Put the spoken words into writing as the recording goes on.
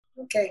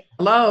Okay.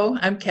 Hello,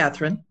 I'm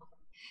Catherine.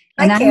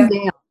 Hi, And I'm Kat.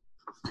 Dale.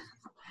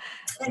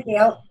 Hi,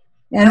 Gail.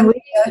 And I'm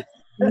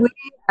we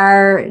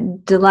are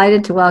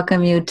delighted to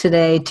welcome you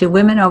today to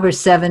Women Over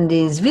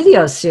 70's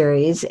video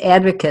series,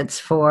 Advocates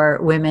for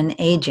Women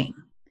Aging.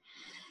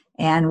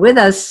 And with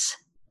us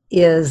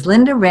is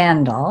Linda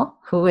Randall,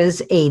 who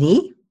is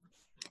 80.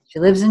 She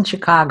lives in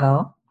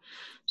Chicago.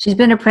 She's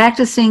been a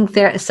practicing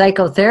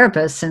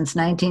psychotherapist since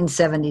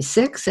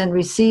 1976 and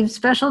received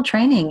special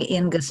training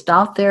in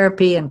Gestalt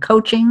therapy and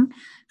coaching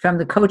from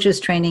the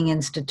Coaches Training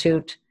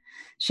Institute.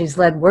 She's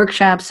led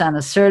workshops on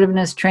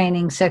assertiveness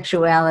training,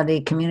 sexuality,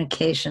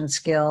 communication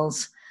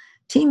skills,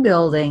 team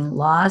building,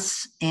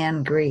 loss,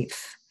 and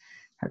grief.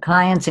 Her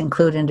clients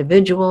include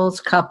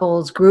individuals,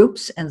 couples,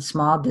 groups, and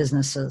small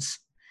businesses.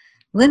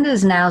 Linda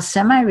is now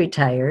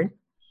semi-retired,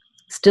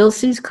 still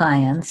sees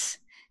clients,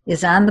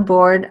 is on the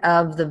board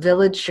of the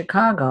Village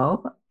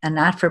Chicago, a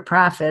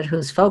not-for-profit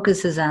whose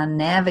focus is on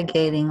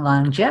navigating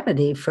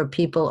longevity for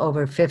people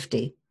over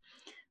 50.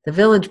 The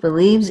Village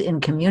believes in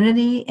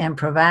community and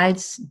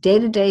provides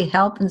day-to-day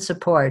help and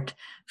support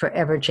for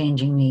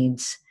ever-changing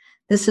needs.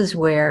 This is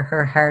where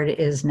her heart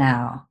is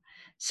now.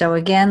 So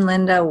again,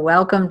 Linda,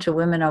 welcome to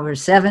Women Over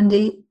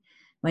 70.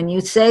 When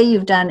you say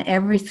you've done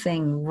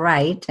everything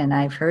right, and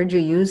I've heard you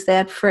use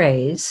that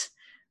phrase,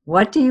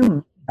 what do you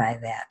mean by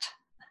that?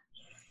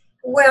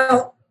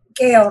 Well,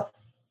 Gail,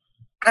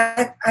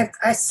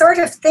 I sort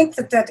of think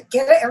that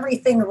get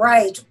everything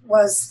right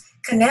was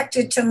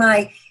connected to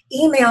my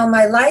email,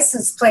 my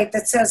license plate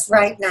that says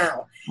right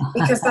now,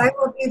 because I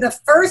will be the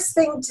first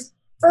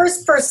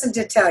person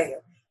to tell you,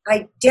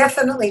 I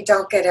definitely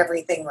don't get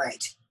everything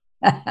right.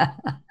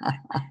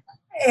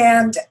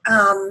 And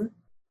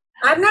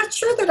I'm not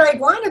sure that I'd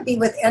want to be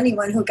with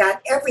anyone who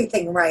got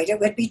everything right. It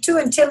would be too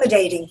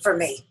intimidating for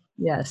me.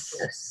 Yes.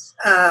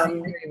 I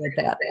agree with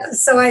that.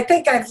 So I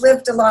think I've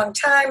lived a long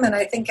time, and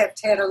I think I've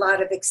had a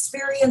lot of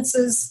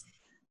experiences,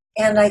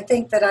 and I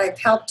think that I've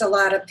helped a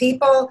lot of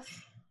people.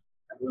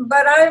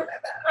 But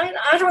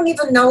I don't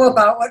even know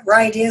about what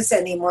right is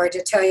anymore,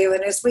 to tell you.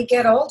 And as we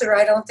get older,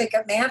 I don't think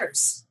it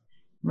matters.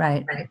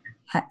 Right.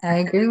 I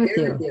agree with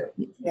you.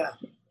 Yeah.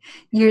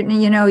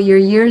 Your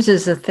years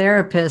as a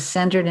therapist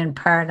centered in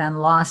part on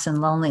loss and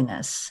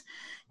loneliness.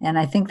 And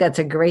I think that's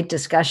a great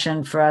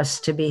discussion for us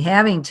to be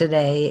having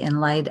today in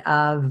light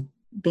of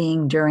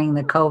being during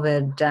the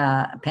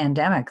COVID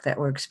pandemic that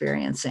we're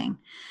experiencing.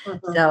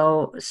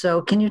 Mm-hmm.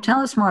 So can you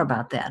tell us more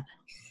about that?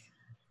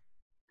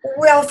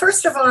 Well,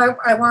 first of all,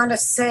 I want to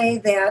say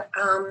that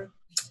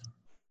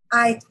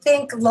I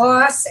think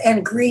loss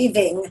and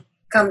grieving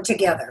come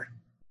together.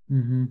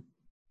 Mm-hmm.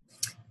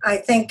 I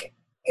think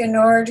in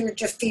order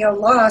to feel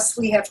loss,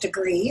 we have to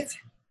grieve,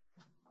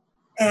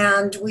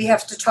 and we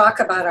have to talk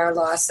about our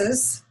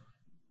losses.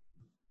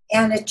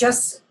 And it's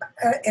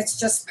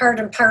just part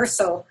and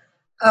parcel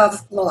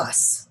of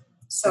loss.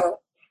 So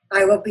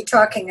I will be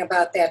talking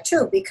about that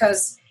too,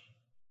 because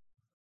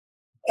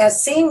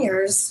as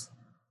seniors,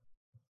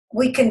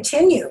 we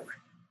continue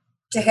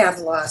to have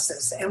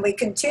losses, and we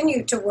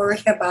continue to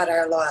worry about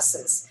our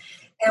losses.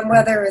 And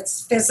whether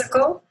it's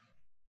physical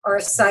or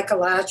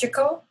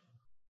psychological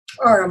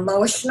or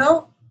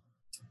emotional,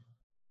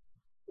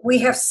 we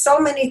have so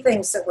many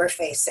things that we're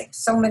facing,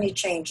 so many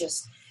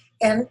changes.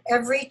 And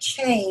every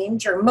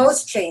change, or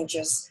most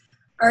changes,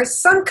 are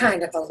some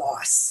kind of a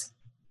loss,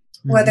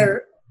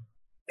 whether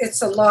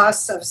it's a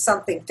loss of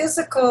something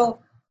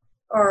physical,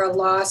 or a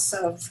loss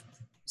of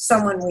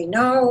someone we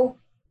know,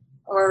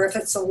 or if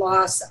it's a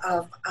loss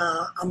of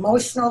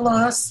emotional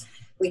loss,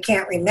 we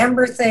can't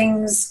remember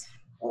things,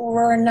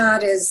 or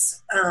not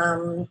as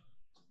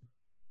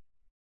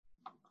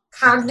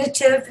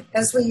cognitive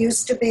as we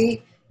used to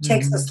be,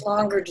 takes us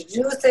longer to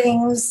do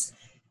things.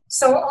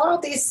 So all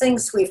these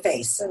things we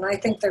face, and I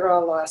think they're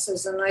all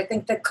losses, and I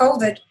think that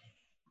COVID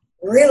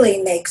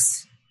really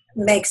makes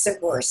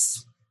it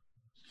worse.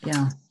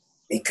 Yeah.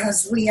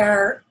 Because we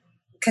are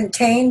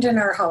contained in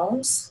our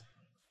homes,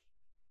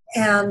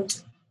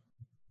 and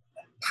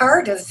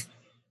part of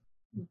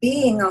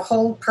being a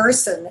whole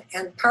person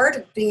and part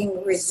of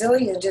being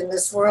resilient in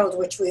this world,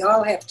 which we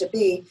all have to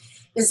be,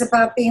 is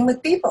about being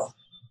with people.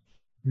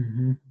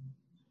 Mm-hmm.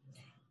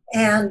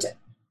 And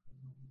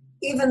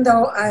even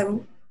though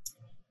I'm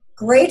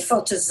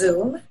grateful to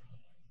Zoom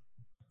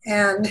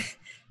and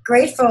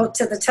grateful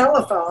to the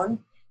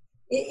telephone,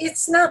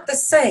 it's not the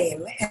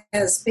same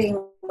as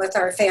being with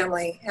our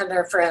family and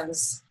our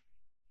friends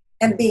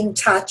and being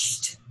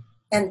touched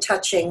and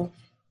touching.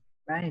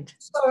 Right.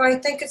 So I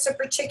think it's a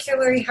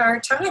particularly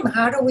hard time.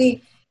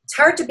 It's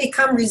hard to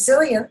become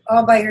resilient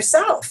all by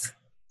yourself.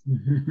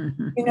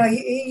 You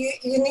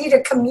need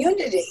a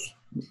community.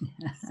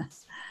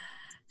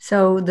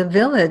 So the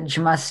Village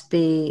must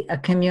be a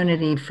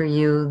community for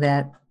you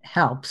that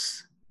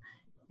helps,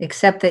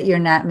 except that you're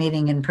not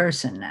meeting in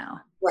person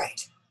now.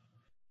 Right.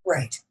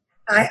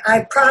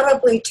 I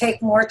probably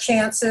take more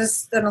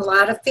chances than a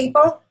lot of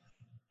people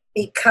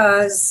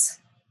because,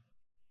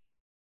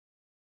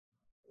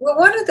 well,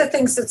 one of the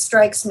things that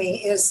strikes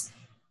me is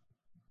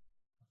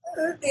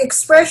the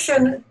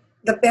expression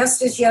the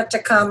best is yet to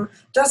come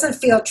doesn't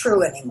feel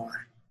true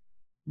anymore.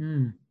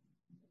 Mm.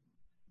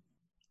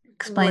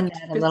 Explain What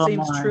that a little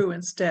seems more. true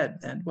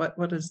instead then?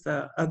 What is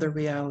the other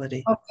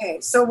reality? Okay,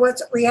 so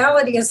what's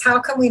reality is how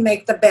can we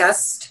make the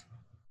best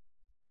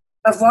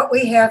of what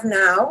we have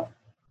now,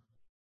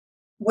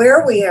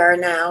 where we are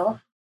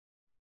now,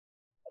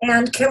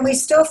 and can we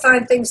still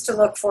find things to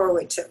look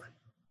forward to?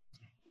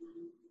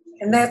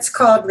 And that's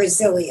called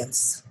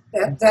resilience.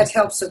 That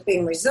helps with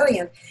being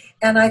resilient.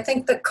 And I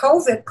think that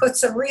COVID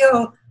puts a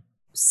real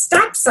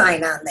stop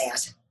sign on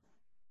that.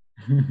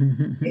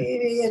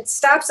 It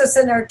stops us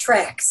in our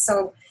tracks.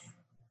 So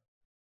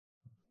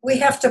we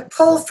have to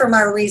pull from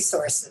our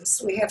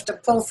resources. We have to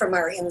pull from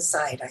our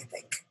inside, I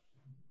think.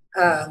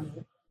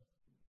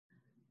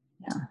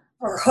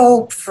 For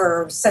hope,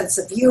 for sense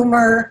of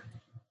humor,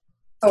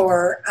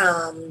 for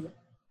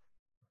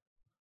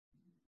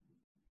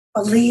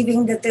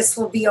believing that this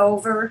will be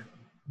over.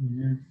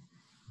 Mm-hmm.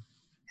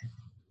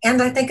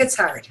 And I think it's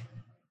hard.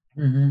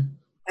 Mm-hmm.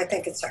 I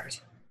think it's hard.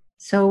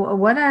 So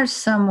what are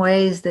some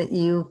ways that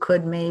you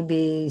could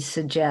maybe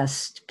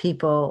suggest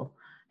people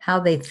how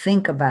they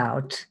think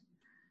about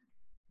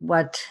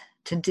what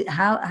to do,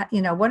 how,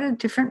 you know, what are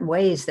different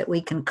ways that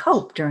we can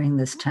cope during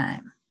this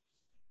time?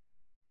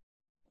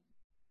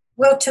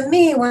 Well, to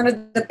me, one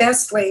of the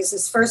best ways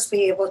is first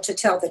be able to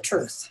tell the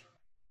truth.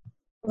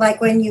 Like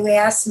when you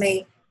asked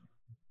me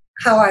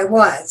how I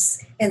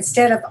was,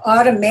 instead of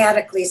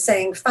automatically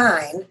saying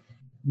fine,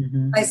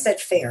 Mm-hmm. I said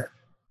fair.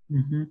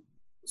 Mm-hmm.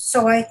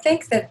 So I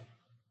think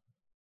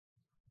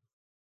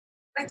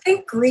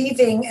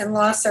grieving and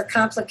loss are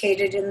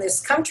complicated in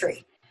this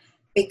country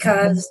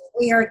because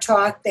we are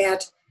taught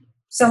that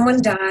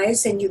someone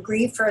dies and you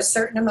grieve for a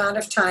certain amount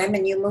of time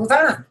and you move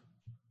on.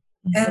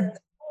 And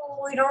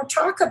we don't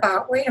talk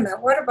about, wait a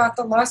minute, what about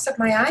the loss of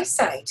my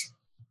eyesight?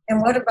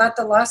 And what about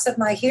the loss of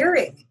my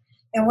hearing?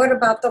 And what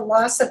about the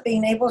loss of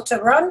being able to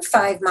run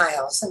 5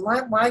 miles? And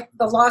why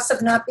the loss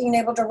of not being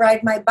able to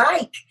ride my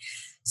bike?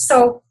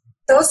 So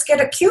those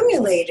get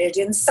accumulated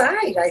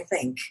inside, I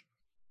think.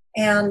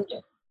 And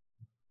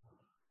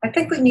I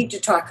think we need to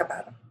talk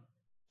about them.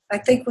 I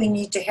think we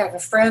need to have a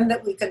friend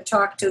that we can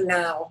talk to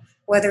now,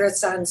 whether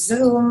it's on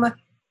Zoom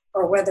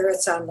or whether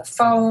it's on the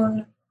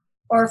phone.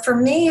 Or for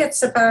me,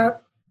 it's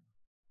about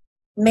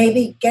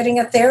maybe getting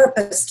a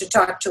therapist to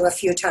talk to a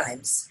few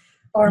times,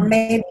 or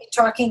maybe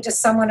talking to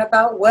someone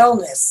about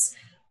wellness.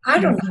 I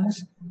don't know.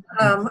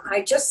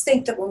 I just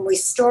think that when we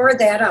store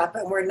that up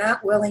and we're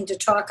not willing to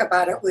talk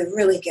about it, we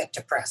really get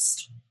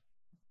depressed.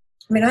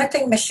 I mean, I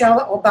think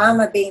Michelle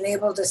Obama being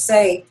able to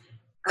say,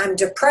 I'm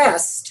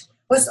depressed,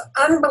 was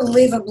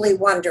unbelievably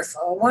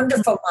wonderful, a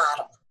wonderful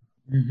model.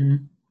 Mm-hmm.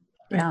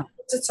 Yeah.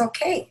 It's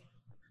okay.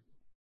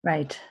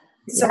 Right.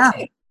 It's Yeah.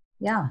 okay.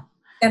 Yeah.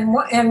 And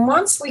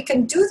once we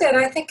can do that,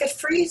 I think it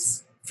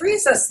frees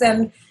us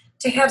then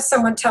to have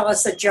someone tell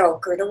us a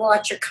joke or to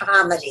watch a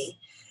comedy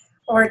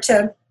or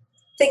to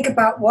think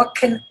about what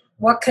can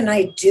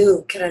I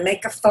do? Can I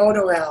make a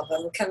photo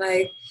album? Can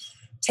I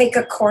take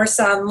a course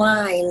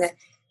online?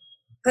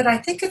 But I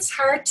think it's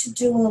hard to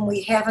do when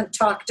we haven't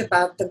talked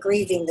about the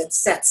grieving that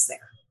sits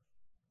there.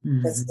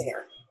 Mm-hmm. That's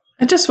there.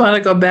 I just want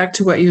to go back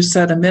to what you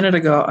said a minute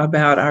ago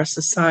about our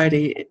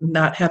society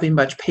not having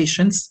much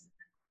patience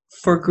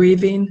for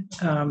grieving,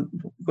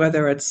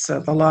 whether it's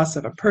the loss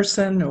of a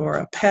person or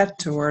a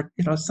pet or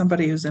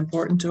somebody who's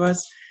important to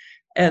us,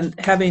 and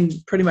having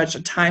pretty much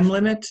a time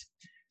limit.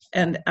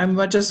 And I'm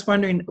just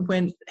wondering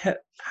when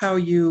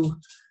you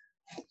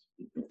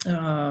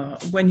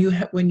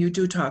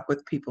do talk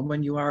with people,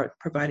 when you are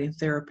providing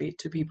therapy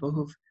to people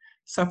who've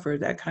suffered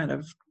that kind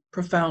of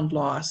profound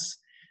loss,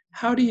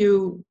 how do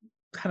you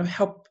kind of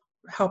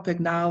help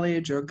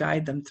acknowledge or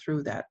guide them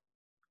through that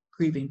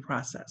grieving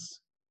process?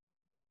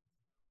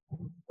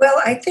 Well,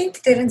 I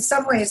think that in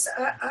some ways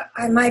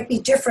I might be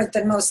different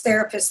than most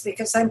therapists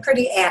because I'm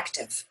pretty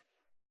active.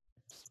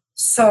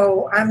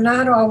 So I'm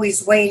not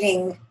always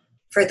waiting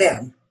for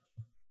them.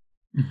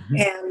 Mm-hmm.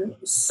 And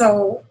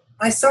so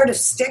I sort of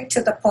stick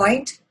to the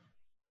point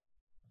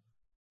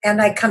and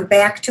I come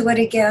back to it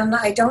again.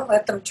 I don't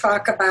let them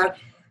talk about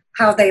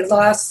how they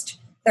lost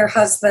their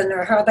husband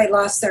or how they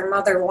lost their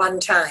mother one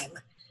time.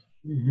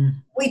 Mm-hmm.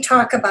 We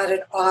talk about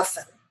it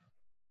often.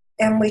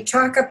 And we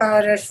talk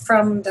about it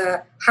from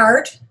the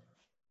heart,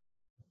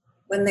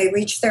 when they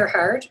reach their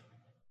heart.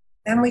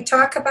 And we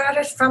talk about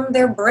it from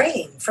their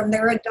brain, from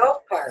their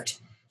adult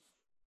part.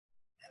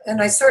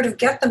 And I sort of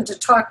get them to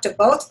talk to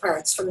both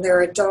parts, from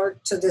their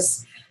adult to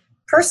this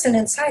person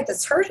inside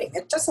that's hurting.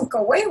 It doesn't go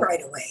away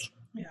right away.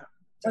 Yeah.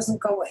 It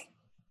doesn't go away.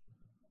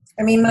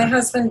 I mean, my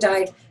husband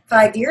died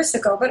 5 years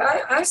ago, but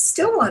I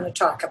still want to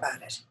talk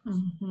about it.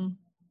 Mm-hmm.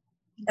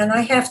 And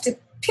I have to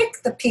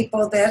pick the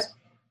people that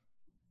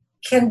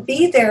can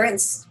be there and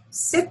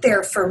sit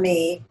there for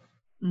me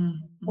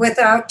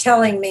without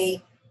telling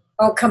me,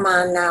 oh, come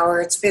on now, or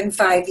it's been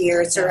 5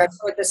 years, or I've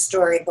heard the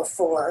story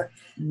before.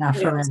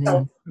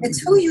 So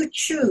it's who you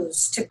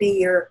choose to be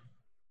your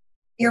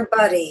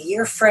buddy,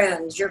 your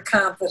friend, your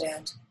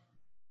confidant.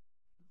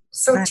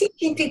 So Right.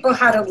 teaching people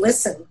how to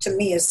listen to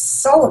me is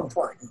so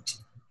important.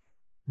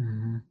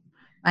 Mhm.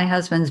 My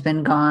husband's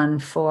been gone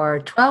for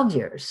 12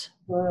 years.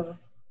 Mm.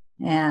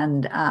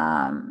 And,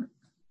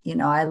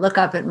 I look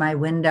up at my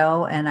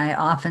window and I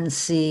often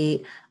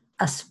see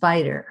a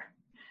spider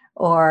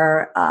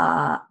or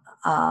a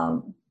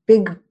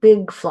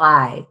big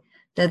fly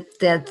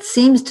that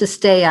seems to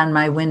stay on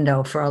my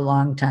window for a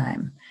long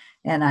time.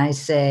 And I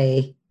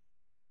say,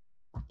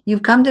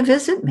 "You've come to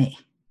visit me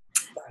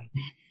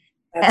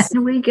That's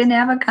and we can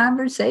have a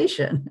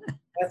conversation."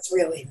 that's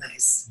really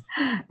nice.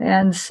 And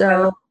I love so,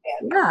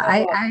 that. yeah, I I,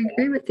 love I that.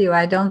 agree with you.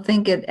 I don't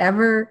think it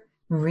ever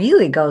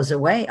really goes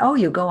away. Oh,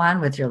 you go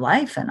on with your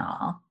life and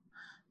all,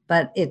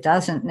 but it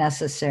doesn't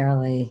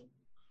necessarily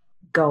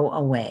go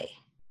away.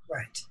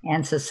 Right.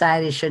 And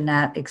society should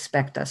not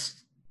expect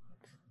us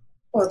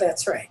Well,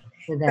 that's right.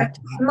 for But that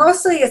to happen.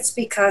 mostly it's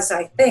because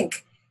I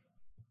think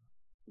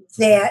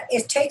that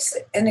it takes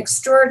an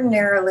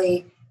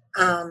extraordinarily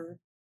um,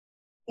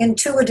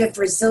 intuitive,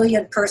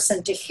 resilient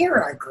person to hear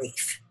our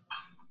grief.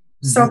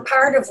 So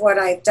part of what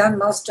I've done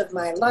most of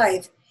my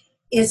life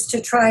is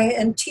to try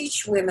and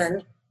teach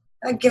women.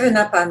 I've given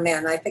up on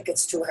men. I think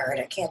it's too hard.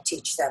 I can't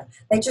teach them.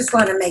 They just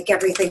want to make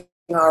everything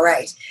all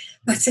right.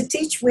 But to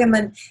teach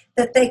women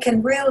that they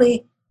can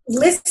really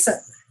listen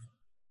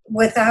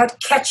without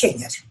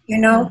catching it,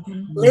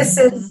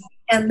 listen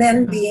and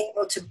then be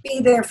able to be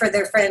there for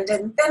their friend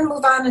and then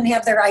move on and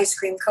have their ice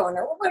cream cone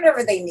or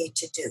whatever they need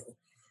to do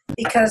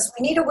because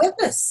we need a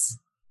witness.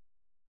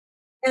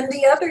 And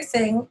the other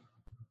thing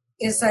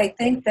is I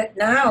think that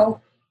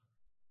now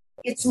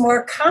it's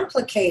more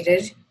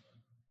complicated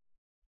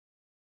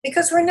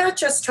because we're not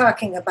just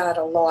talking about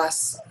a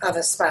loss of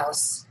a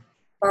spouse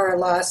or a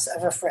loss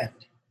of a friend.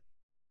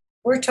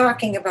 We're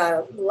talking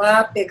about a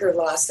lot bigger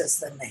losses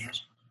than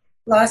that.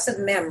 Loss of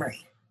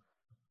memory,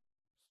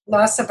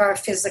 loss of our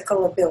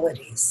physical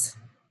abilities,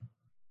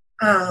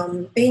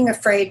 being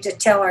afraid to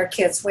tell our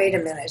kids, wait a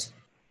minute,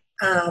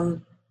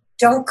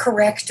 don't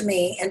correct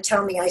me and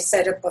tell me I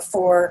said it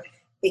before,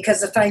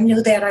 because if I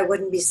knew that, I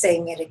wouldn't be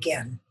saying it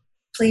again.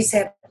 Please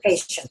have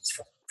patience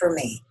for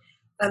me.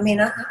 I mean,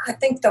 I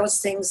think those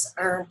things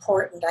are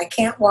important. I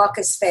can't walk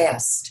as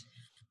fast.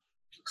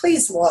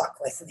 Please walk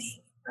with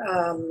me.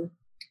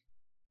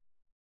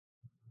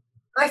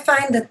 I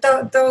find that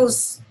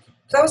those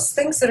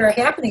things that are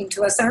happening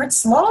to us aren't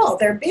small;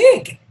 they're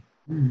big.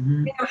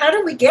 Mhm. How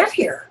did we get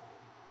here?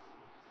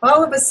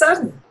 All of a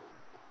sudden.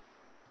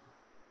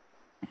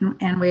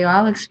 And we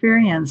all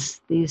experience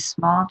these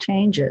small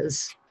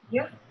changes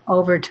Yeah.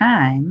 over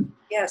time.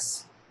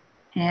 Yes.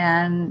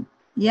 And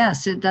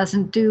yes, it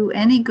doesn't do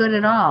any good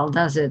at all,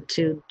 does it,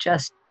 to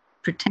just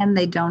pretend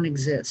they don't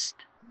exist?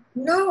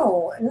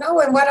 No, no.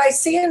 And what I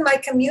see in my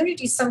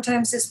community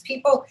sometimes is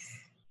people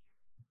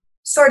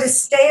sort of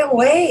stay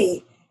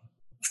away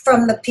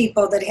from the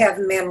people that have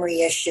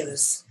memory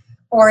issues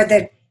or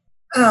that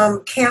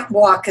can't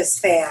walk as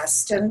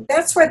fast. And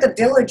that's where the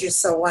village is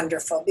so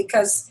wonderful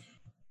because,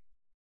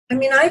 I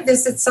mean, I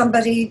visit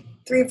somebody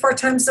 3 or 4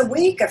 times a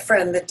week, a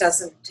friend that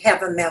doesn't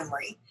have a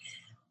memory.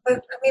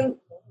 But, I mean,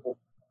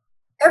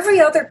 every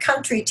other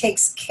country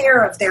takes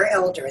care of their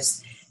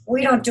elders.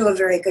 We don't do a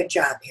very good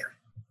job here.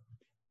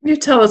 Can you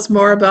tell us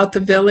more about the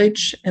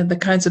village and the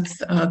kinds of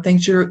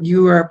things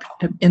you are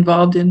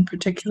involved in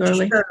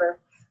particularly? Sure.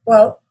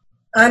 Well,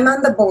 I'm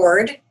on the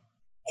board,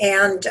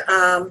 and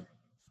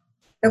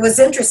it was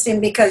interesting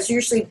because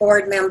usually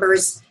board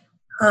members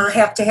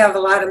have to have a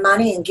lot of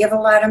money and give a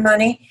lot of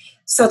money.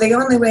 So the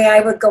only way I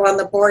would go on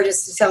the board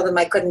is to tell them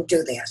I couldn't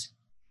do that.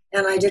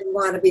 And I didn't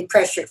want to be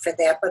pressured for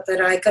that, but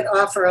that I could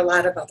offer a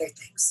lot of other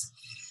things.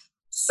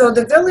 So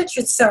the village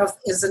itself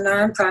is a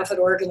nonprofit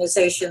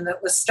organization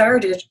that was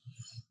started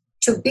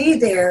to be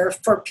there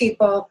for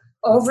people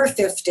over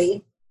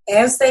 50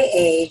 as they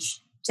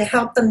age, to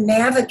help them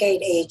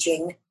navigate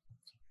aging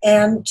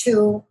and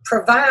to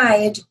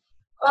provide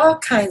all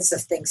kinds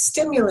of things,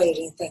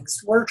 stimulating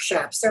things,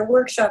 workshops. There are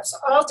workshops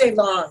all day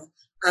long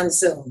on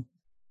Zoom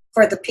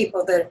for the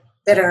people that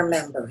are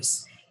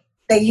members.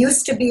 They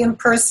used to be in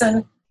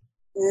person,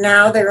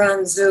 now they're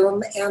on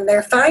Zoom, and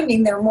they're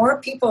finding there are more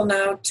people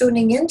now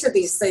tuning into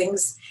these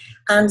things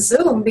on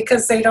Zoom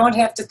because they don't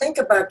have to think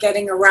about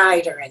getting a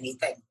ride or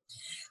anything.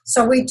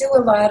 So we do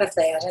a lot of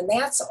that, and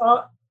that's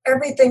all,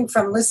 everything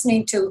from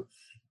listening to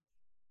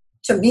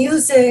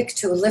music,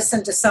 to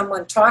listen to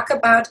someone talk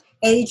about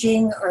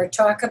aging or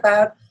talk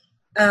about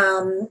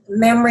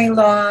memory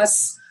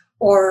loss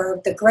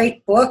or the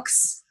great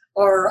books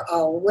or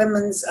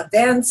women's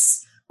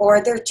events,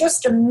 or they're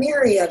just a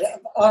myriad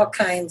of all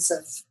kinds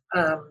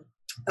of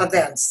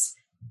events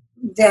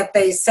that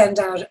they send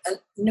out a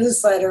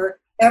newsletter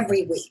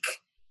every week.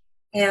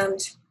 And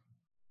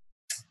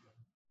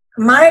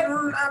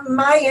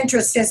my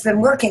interest has been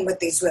working with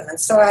these women.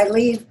 So I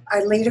lead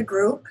a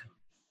group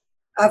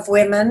of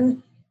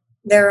women.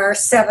 There are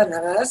 7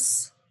 of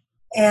us,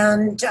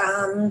 and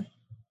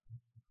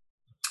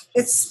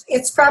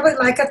it's probably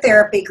like a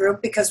therapy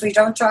group because we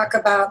don't talk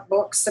about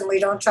books and we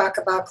don't talk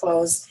about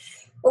clothes,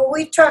 but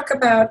we talk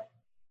about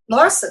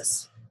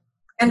losses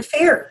and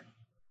fear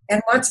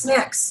and what's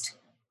next.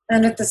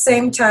 And at the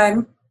same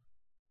time,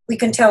 we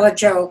can tell a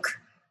joke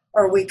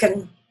or we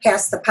can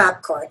pass the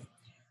popcorn.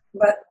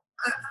 But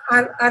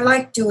I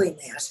like doing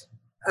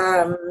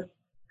that.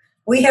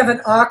 We have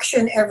an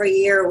auction every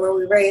year where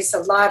we raise a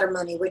lot of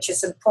money, which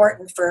is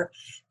important for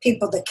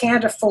people that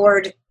can't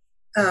afford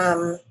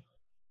the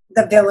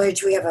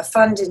village. We have a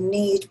fund in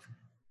need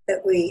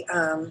that we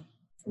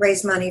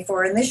raise money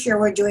for, and this year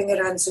we're doing it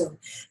on Zoom.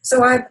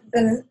 So I've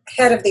been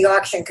head of the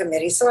auction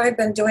committee, so I've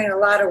been doing a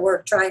lot of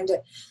work trying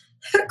to,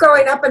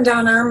 going up and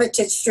down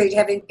Armitage Street,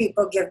 having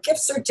people give gift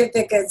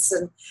certificates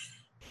and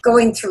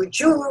going through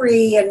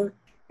jewelry, and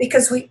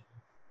because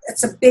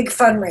it's a big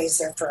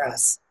fundraiser for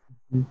us.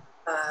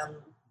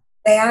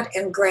 That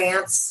and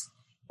grants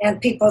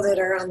and people that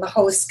are on the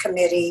host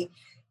committee.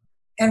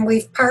 And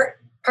we've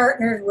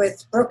partnered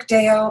with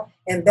Brookdale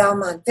and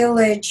Belmont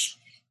Village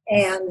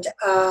and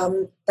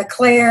the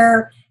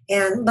Clare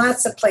and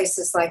lots of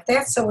places like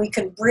that, so we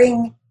can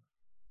bring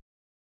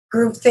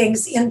group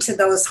things into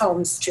those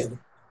homes too.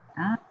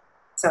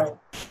 So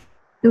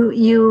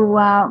you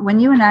when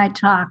you and I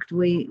talked,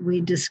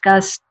 we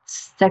discussed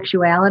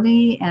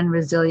sexuality and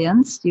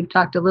resilience. You've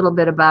talked a little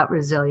bit about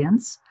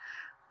resilience,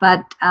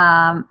 but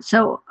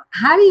so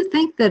how do you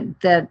think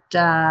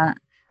that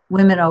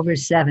women over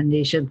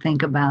 70 should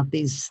think about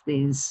these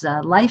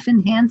life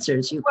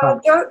enhancers, you call?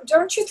 Well,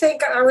 don't you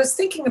think, I was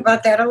thinking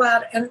about that a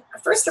lot, and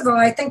first of all,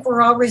 I think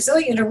we're all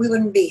resilient or we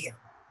wouldn't be here.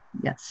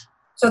 Yes.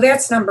 So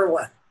that's number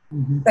one.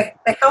 Mm-hmm.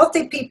 The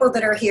healthy people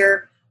that are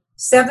here,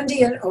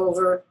 70 and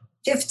over,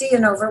 50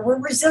 and over, we're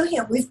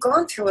resilient. We've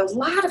gone through a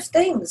lot of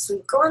things.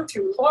 We've gone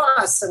through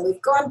loss, and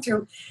we've gone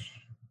through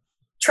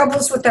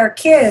troubles with our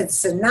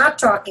kids and not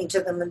talking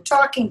to them and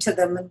talking to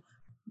them, and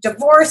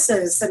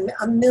divorces and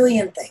a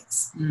million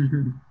things.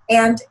 Mm-hmm.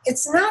 And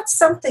it's not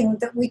something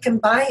that we can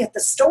buy at the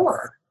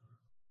store.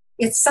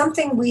 It's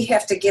something we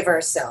have to give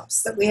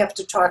ourselves, that we have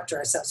to talk to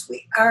ourselves.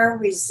 We are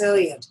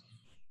resilient.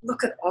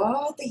 Look at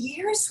all the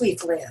years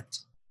we've lived.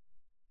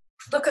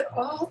 Look at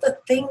all the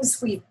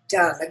things we've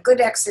done. A good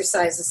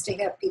exercise is to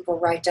have people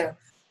write down,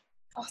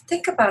 oh,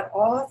 think about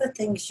all the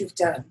things you've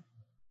done.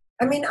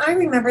 I mean, I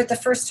remember the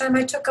first time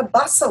I took a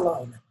bus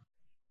alone.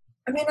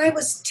 I mean, I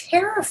was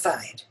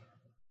terrified.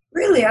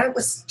 Really, I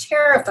was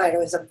terrified. I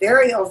was a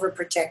very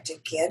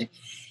overprotected kid,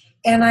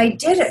 and I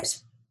did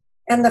it.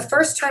 And the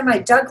first time I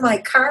dug my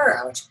car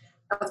out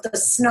of the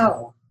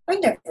snow, I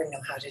never knew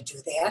how to do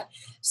that.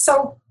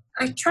 So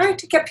I tried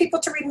to get people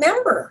to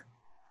remember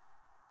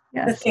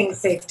the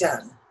things they've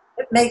done.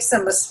 It makes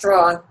them a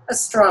strong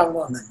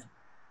woman.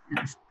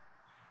 Yes.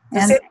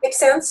 Does it make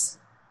sense?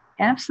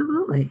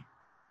 Absolutely.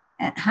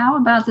 And how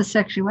about the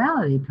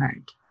sexuality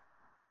part?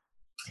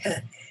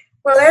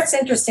 Well, that's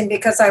interesting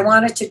because I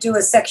wanted to do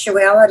a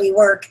sexuality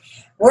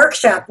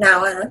workshop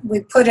now, and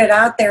we put it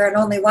out there and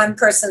only one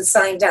person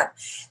signed up.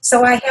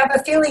 So I have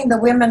a feeling the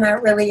women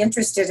aren't really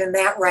interested in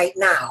that right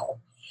now.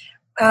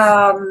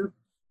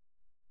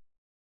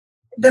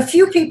 The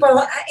few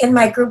people in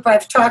my group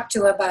I've talked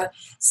to about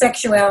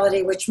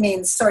sexuality, which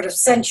means sort of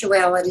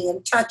sensuality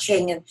and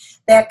touching and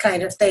that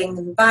kind of thing,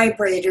 and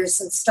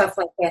vibrators and stuff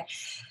like that,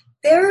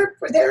 they're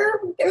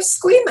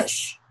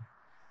squeamish.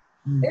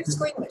 Mm-hmm. They're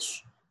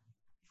squeamish.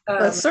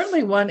 That's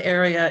certainly one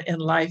area in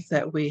life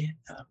that we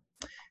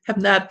have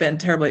not been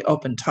terribly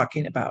open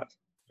talking about.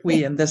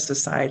 We in this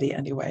society,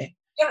 anyway.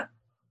 Yeah,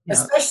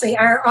 especially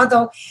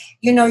although,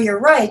 you're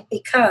right,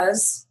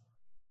 because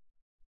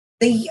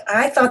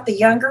I thought the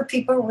younger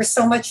people were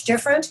so much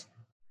different.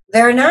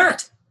 They're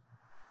not.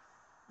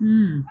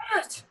 Mm.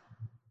 Not.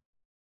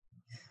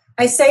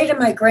 I say to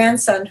my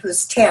grandson,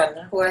 who's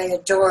 10, who I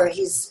adore,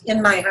 he's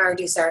in my heart,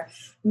 he's our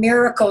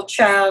miracle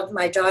child.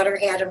 My daughter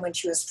had him when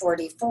she was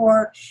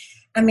 44.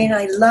 I mean,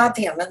 I love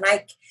him, and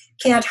I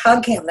can't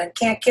hug him and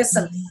can't kiss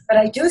him. But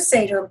I do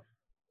say to him,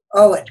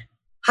 Owen,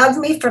 hug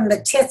me from the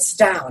tits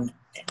down.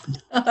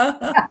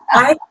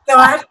 I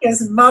thought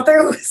his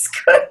mother was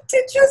going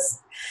to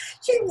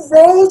she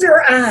rolled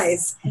her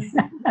eyes.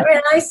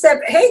 And I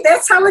said, hey,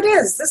 that's how it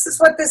is. This is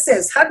what this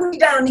is. Hug me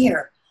down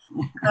here.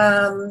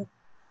 I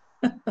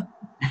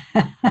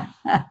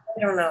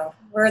don't know.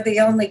 We're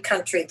the only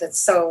country that's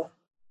so,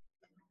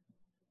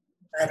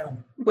 I don't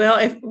know.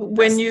 Well,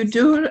 when you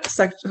do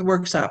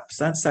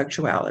workshops on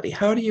sexuality,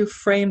 how do you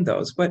frame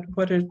those? What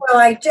are? Well,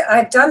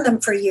 I've done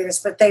them for years,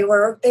 but they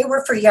were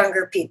for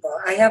younger people.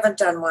 I haven't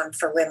done one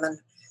for women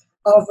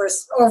over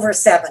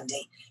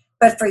 70.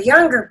 But for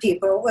younger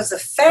people, it was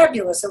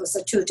it was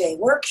a 2-day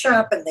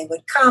workshop, and they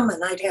would come,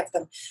 and I'd have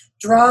them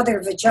draw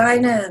their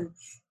vagina and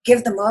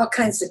give them all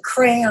kinds of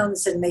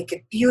crayons and make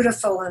it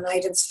beautiful, and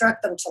I'd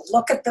instruct them to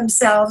look at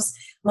themselves.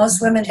 Most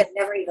women had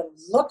never even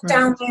looked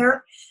down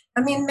there.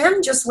 I mean,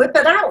 men just whip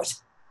it out.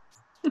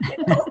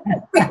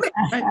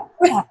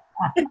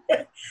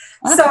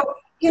 So,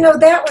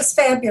 that was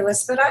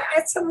fabulous, but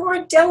it's a more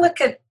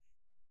delicate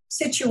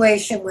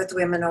situation with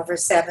women over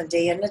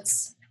 70, and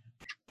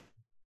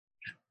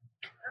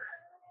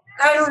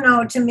I don't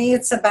know, to me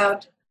it's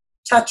about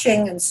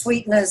touching and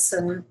sweetness,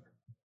 and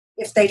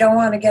if they don't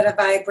want to get a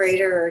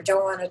vibrator or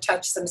don't want to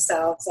touch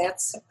themselves,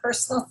 that's a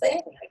personal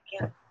thing. I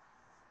can't.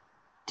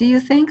 Do you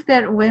think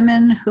that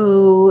women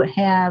who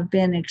have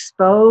been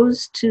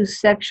exposed to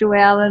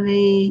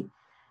sexuality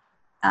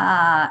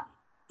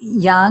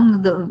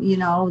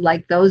young,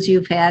 like those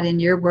you've had in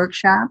your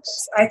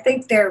workshops, I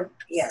think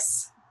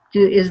yes.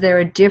 is there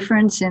a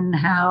difference in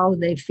how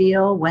they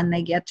feel when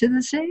they get to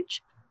this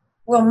age?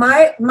 Well,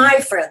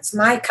 my friends,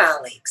 my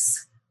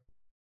colleagues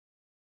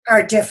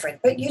are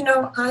different, but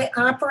I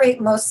operate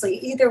mostly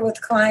either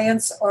with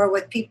clients or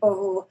with people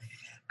who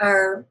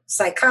are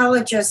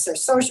psychologists or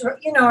social.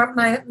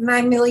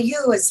 My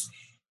milieu is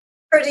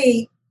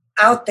pretty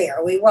out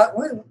there. We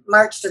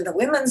marched in the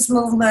women's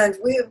movement.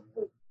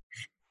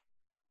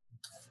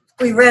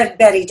 We read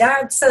Betty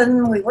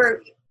Dodson.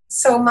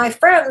 So my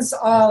friends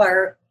all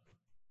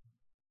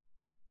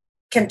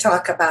can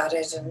talk about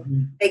it,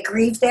 and they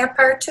grieve that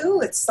part too.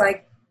 It's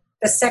like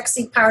the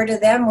sexy part of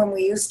them when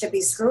we used to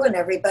be screwing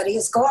everybody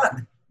is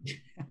gone.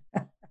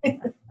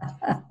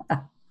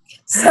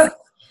 So,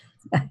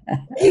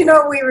 we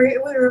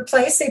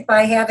replace it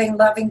by having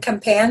loving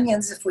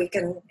companions if we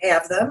can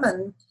have them.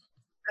 And,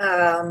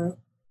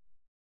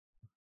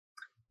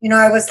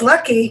 I was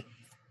lucky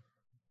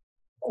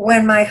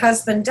when my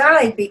husband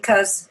died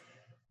because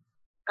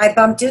I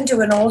bumped into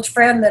an old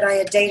friend that I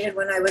had dated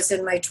when I was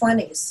in my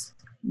 20s.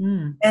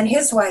 And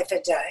his wife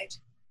had died.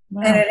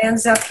 Wow. And it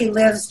ends up he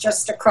lives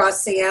just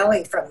across the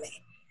alley from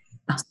me.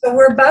 So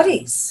we're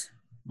buddies.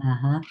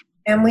 Uh-huh.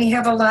 And we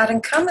have a lot in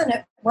common.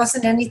 It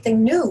wasn't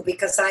anything new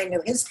because I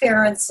knew his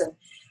parents and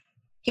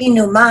he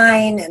knew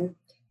mine. And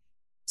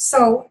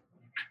so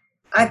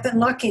I've been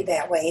lucky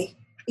that way.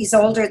 He's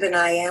older than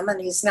I am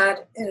and he's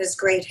not in his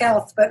great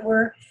health, but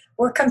we're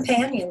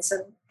companions,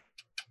 and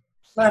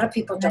a lot of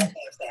people don't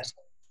have that.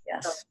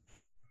 Yes. So,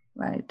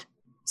 right.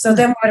 So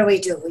then what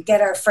do? We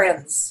get our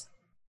friends.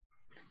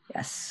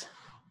 Yes.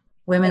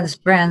 Women's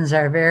friends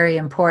are very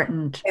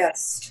important.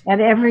 Yes. At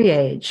every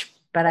age,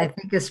 but I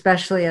think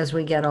especially as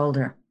we get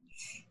older.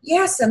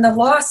 Yes, and the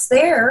loss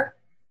there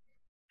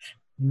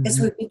is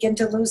we begin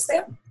to lose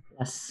them.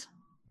 Yes.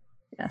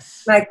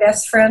 Yes. My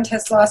best friend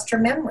has lost her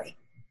memory.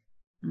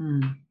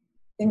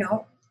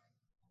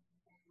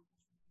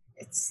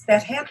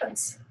 That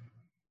happens.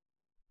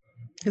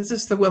 Is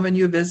this the woman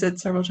you visit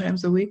several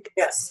times a week?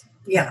 Yes.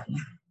 Yeah.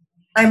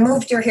 I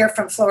moved her here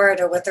from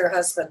Florida with her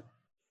husband.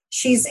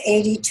 She's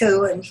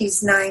 82 and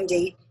he's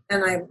 90,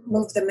 and I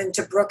moved them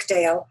into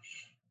Brookdale.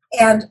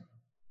 And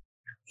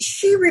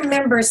she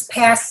remembers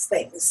past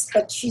things,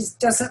 but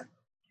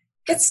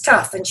it's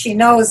tough, and she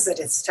knows that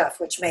it's tough,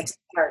 which makes it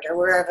harder.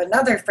 We have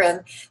another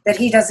friend that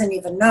he doesn't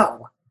even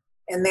know,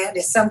 and that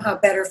is somehow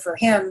better for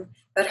him,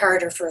 but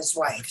harder for his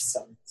wife.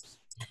 So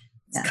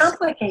it's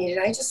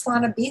complicated. I just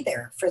want to be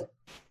there for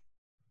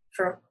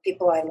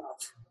people I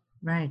love.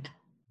 Right.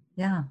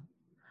 Yeah.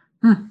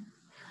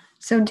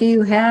 So do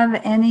you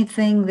have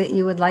anything that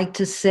you would like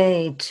to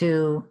say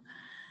to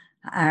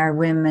our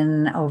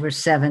women over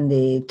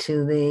 70,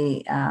 to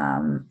the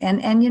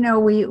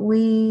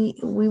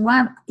we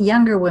want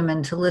younger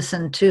women to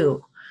listen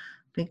too,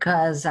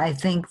 because I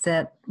think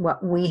that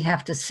what we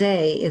have to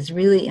say is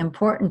really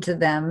important to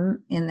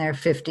them in their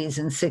 50s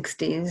and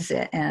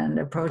 60s and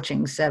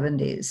approaching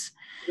 70s.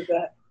 You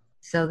bet.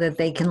 So that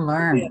they can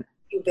learn.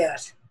 You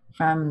bet.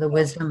 From the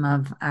wisdom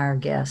of our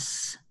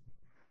guests.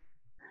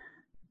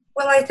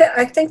 Well,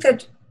 I think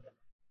that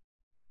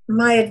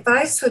my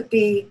advice would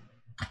be,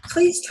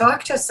 please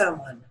talk to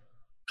someone.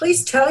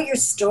 Please tell your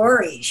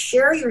story.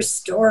 Share your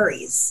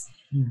stories.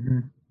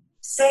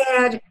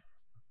 Sad,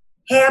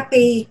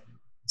 happy,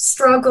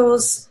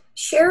 struggles,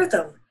 share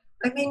them.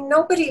 I mean,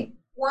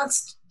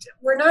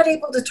 we're not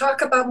able to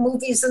talk about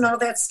movies and all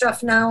that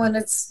stuff now, and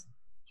it's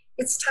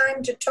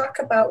time to talk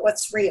about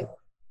what's real.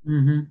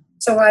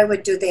 So I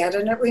would do that.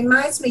 And it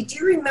reminds me, do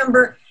you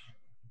remember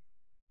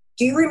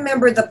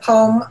the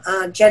poem,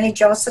 Jenny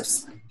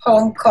Joseph's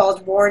poem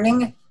called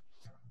Warning?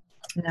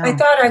 No. I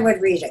thought I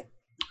would read it.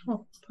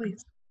 Oh,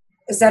 please.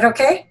 Is that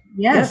okay?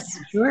 Yes,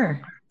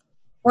 sure.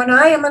 When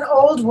I am an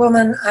old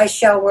woman, I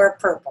shall wear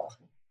purple,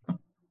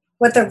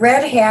 with a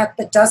red hat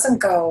that doesn't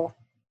go,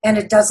 and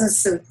it doesn't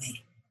suit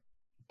me.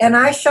 And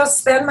I shall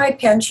spend my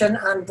pension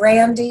on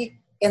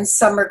brandy and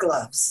summer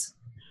gloves,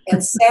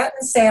 and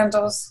satin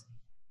sandals,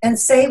 and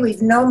say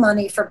we've no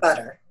money for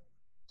butter.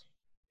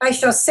 I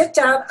shall sit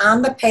down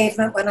on the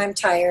pavement when I'm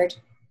tired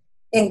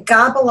and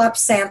gobble up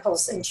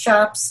samples in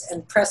shops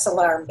and press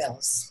alarm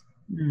bells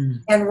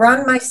and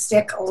run my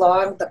stick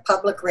along the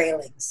public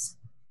railings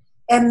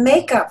and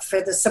make up for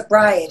the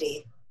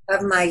sobriety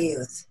of my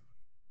youth.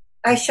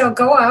 I shall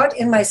go out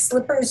in my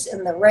slippers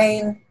in the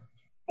rain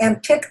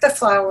and pick the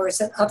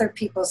flowers in other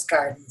people's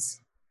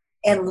gardens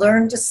and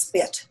learn to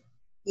spit.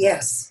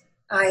 Yes,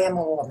 I am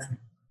a woman.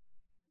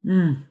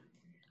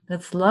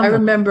 That's lovely. I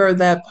remember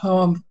that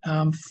poem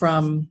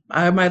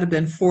I might have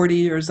been 40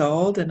 years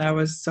old, and I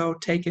was so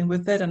taken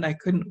with it, and it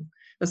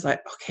was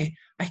like, okay,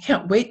 I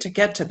can't wait to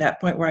get to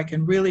that point where I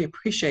can really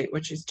appreciate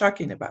what she's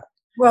talking about.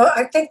 Well,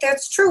 I think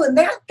that's true, and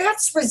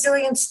that's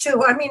resilience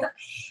too. I mean,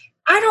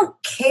 I don't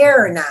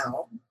care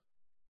now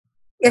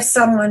if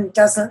someone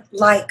doesn't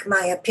like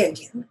my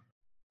opinion.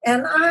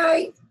 And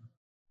I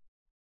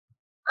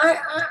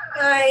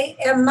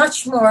am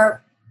much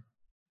more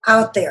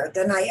out there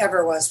than I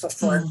ever was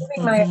before,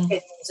 giving my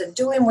opinions and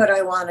doing what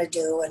I want to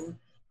do. And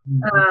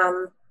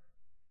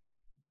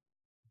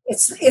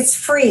it's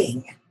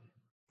freeing.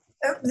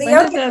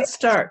 When did that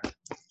start?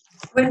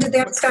 When did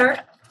that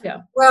start?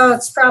 Yeah. Well,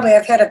 it's probably,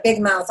 I've had a big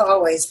mouth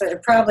always, but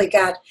it probably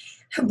got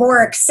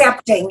more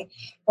accepting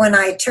when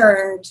I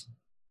turned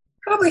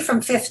probably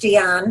from 50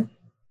 on.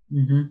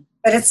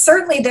 But it's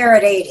certainly there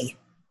at 80.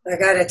 I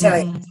got to tell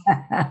you,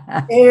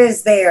 it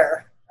is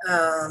there.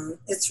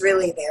 It's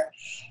really there.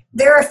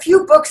 There are a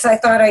few books I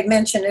thought I'd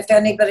mention if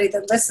anybody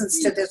that listens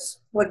to this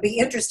would be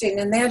interesting,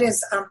 and that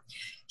is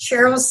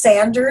Cheryl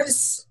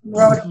Sanders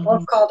wrote a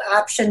book called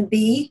Option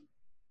B,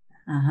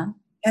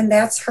 and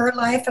that's her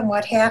life and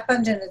what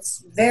happened, and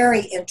it's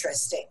very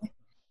interesting.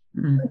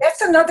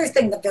 That's another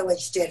thing the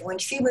village did. When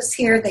she was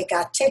here, they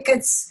got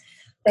tickets.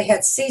 They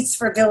had seats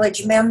for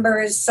village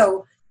members,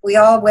 so we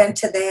all went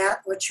to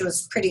that, which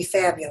was pretty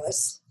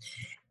fabulous.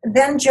 And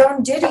then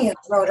Joan Didion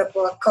wrote a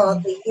book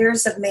called The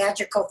Years of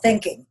Magical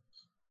Thinking,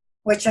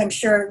 which I'm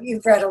sure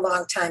you've read a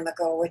long time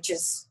ago, which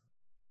is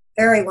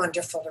very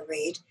wonderful to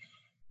read.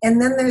 And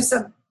then there's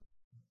a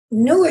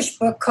newish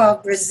book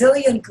called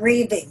Resilient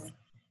Grieving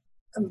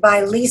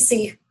by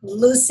Lucy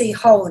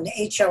Hone, Hone,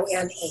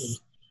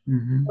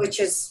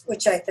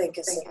 which I think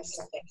is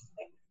interesting.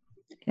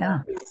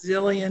 Yeah.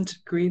 Resilient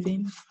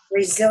grieving.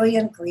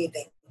 Resilient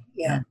grieving.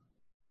 Yeah.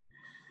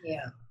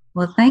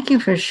 Well, thank you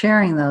for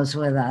sharing those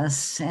with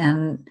us,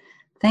 and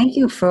thank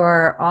you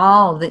for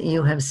all that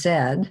you have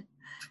said.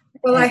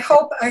 Well, I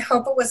hope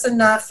it was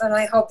enough, and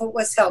I hope it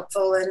was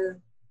helpful, and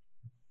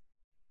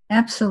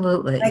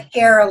absolutely, I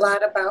care a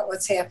lot about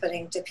what's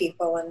happening to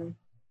people, and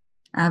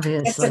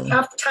obviously it's a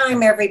tough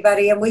time,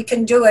 everybody, and we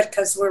can do it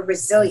because we're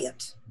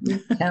resilient.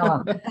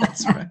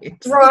 That's right.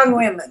 Strong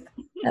women.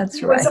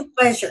 That's right. It was a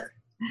pleasure.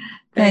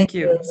 Thank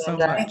you so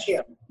much. Thank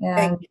you.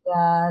 And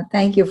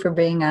thank you for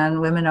being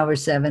on Women Over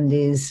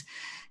 70s,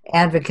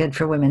 Advocate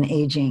for Women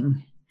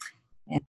Aging.